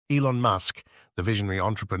Elon Musk, the visionary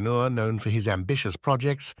entrepreneur known for his ambitious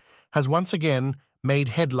projects, has once again made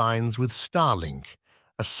headlines with Starlink,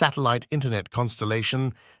 a satellite internet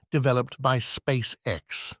constellation developed by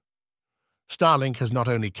SpaceX. Starlink has not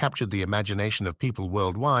only captured the imagination of people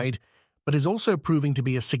worldwide, but is also proving to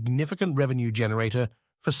be a significant revenue generator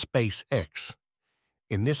for SpaceX.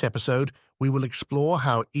 In this episode, we will explore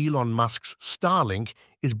how Elon Musk's Starlink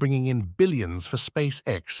is bringing in billions for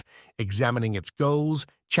SpaceX, examining its goals,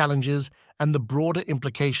 challenges, and the broader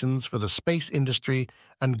implications for the space industry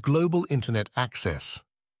and global internet access.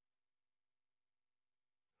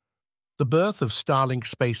 The birth of Starlink,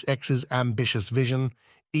 SpaceX's ambitious vision.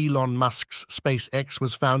 Elon Musk's SpaceX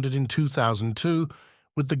was founded in 2002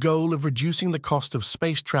 with the goal of reducing the cost of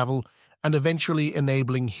space travel and eventually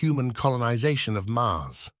enabling human colonization of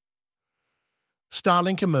Mars.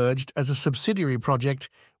 Starlink emerged as a subsidiary project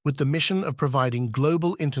with the mission of providing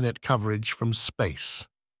global internet coverage from space.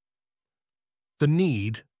 The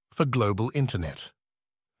need for global internet.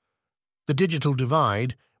 The digital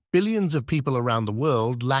divide. Billions of people around the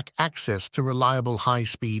world lack access to reliable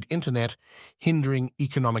high-speed internet, hindering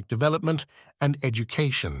economic development and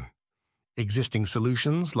education. Existing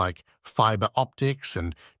solutions like fiber optics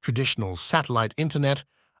and traditional satellite internet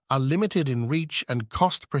are limited in reach and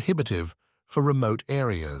cost-prohibitive for remote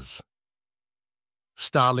areas.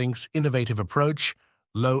 Starlink's innovative approach,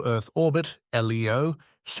 low Earth orbit, LEO,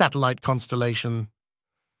 satellite constellation.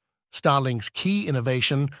 Starlink's key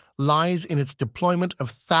innovation lies in its deployment of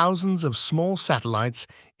thousands of small satellites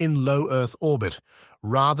in low Earth orbit,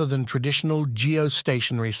 rather than traditional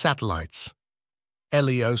geostationary satellites.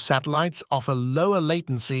 LEO satellites offer lower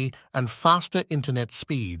latency and faster internet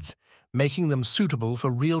speeds, making them suitable for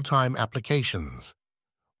real-time applications.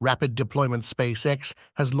 Rapid deployment. SpaceX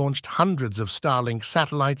has launched hundreds of Starlink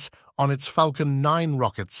satellites on its Falcon 9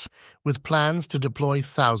 rockets, with plans to deploy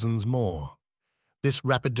thousands more. This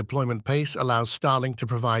rapid deployment pace allows Starlink to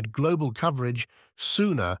provide global coverage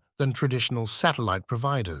sooner than traditional satellite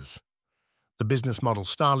providers. The business model.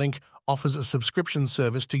 Starlink offers a subscription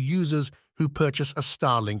service to users who purchase a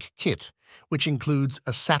Starlink kit, which includes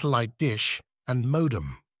a satellite dish and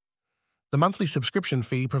modem. The monthly subscription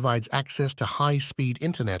fee provides access to high-speed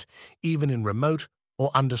internet, even in remote or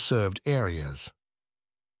underserved areas.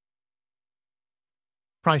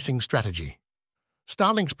 Pricing strategy.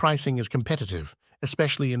 Starlink's pricing is competitive,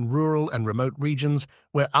 especially in rural and remote regions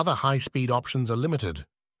where other high-speed options are limited.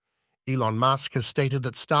 Elon Musk has stated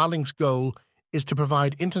that Starlink's goal is to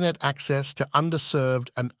provide internet access to underserved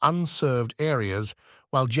and unserved areas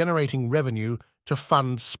while generating revenue to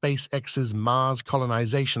fund SpaceX's Mars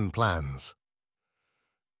colonization plans.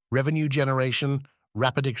 Revenue generation.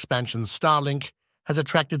 Rapid expansion. Starlink has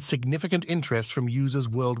attracted significant interest from users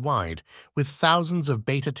worldwide, with thousands of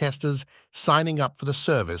beta testers signing up for the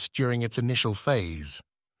service during its initial phase.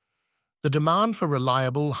 The demand for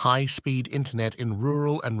reliable, high-speed internet in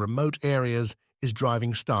rural and remote areas is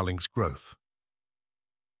driving Starlink's growth.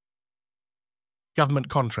 Government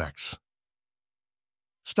contracts.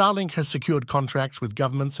 Starlink has secured contracts with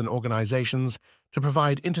governments and organizations to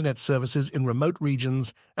provide internet services in remote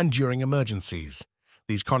regions and during emergencies.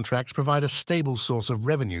 These contracts provide a stable source of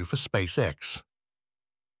revenue for SpaceX.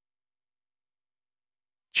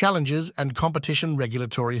 Challenges and competition.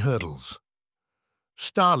 Regulatory hurdles.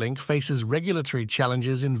 Starlink faces regulatory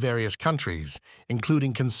challenges in various countries,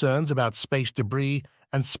 including concerns about space debris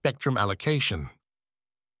and spectrum allocation.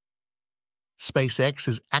 SpaceX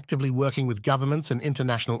is actively working with governments and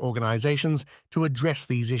international organizations to address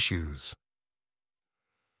these issues.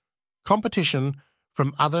 Competition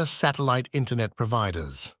from other satellite internet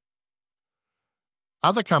providers.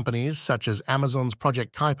 Other companies, such as Amazon's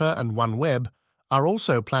Project Kuiper and OneWeb, are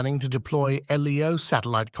also planning to deploy LEO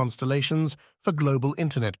satellite constellations for global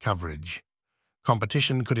internet coverage.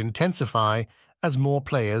 Competition could intensify as more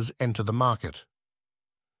players enter the market.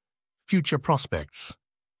 Future prospects.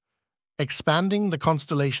 Expanding the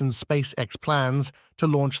constellation's. SpaceX plans to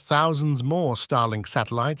launch thousands more Starlink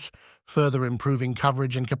satellites, further improving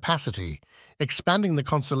coverage and capacity. Expanding the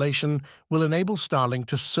constellation will enable Starlink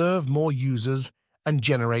to serve more users and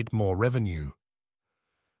generate more revenue.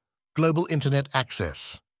 Global internet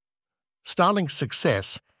access. Starlink's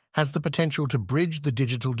success has the potential to bridge the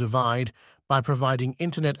digital divide by providing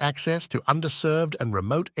internet access to underserved and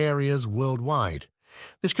remote areas worldwide.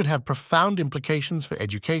 This could have profound implications for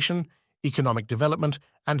education, economic development,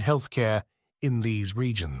 and healthcare in these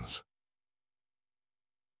regions.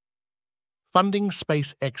 Funding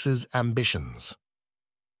SpaceX's ambitions.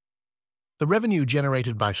 The revenue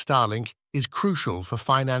generated by Starlink is crucial for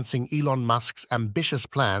financing Elon Musk's ambitious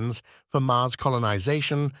plans for Mars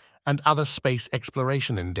colonization and other space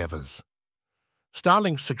exploration endeavors.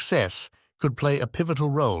 Starlink's success could play a pivotal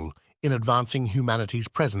role in advancing humanity's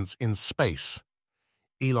presence in space.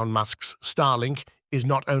 Elon Musk's Starlink is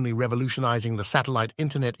not only revolutionizing the satellite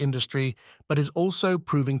internet industry, but is also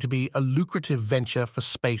proving to be a lucrative venture for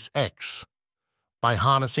SpaceX. By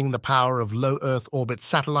harnessing the power of low Earth orbit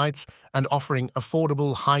satellites and offering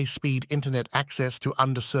affordable, high-speed internet access to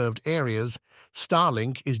underserved areas,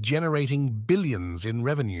 Starlink is generating billions in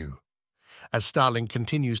revenue. As Starlink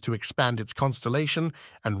continues to expand its constellation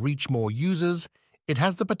and reach more users, it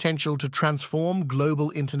has the potential to transform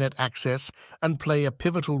global internet access and play a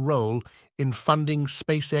pivotal role in funding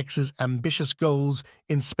SpaceX's ambitious goals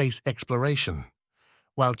in space exploration.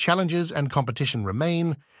 While challenges and competition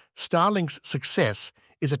remain, Starlink's success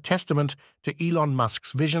is a testament to Elon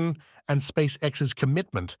Musk's vision and SpaceX's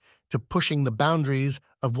commitment to pushing the boundaries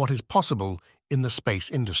of what is possible in the space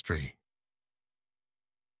industry.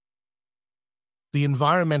 The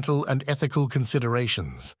environmental and ethical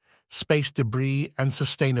considerations, space debris and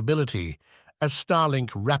sustainability. As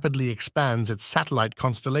Starlink rapidly expands its satellite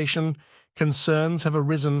constellation, concerns have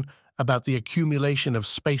arisen about the accumulation of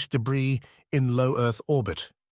space debris in low Earth orbit.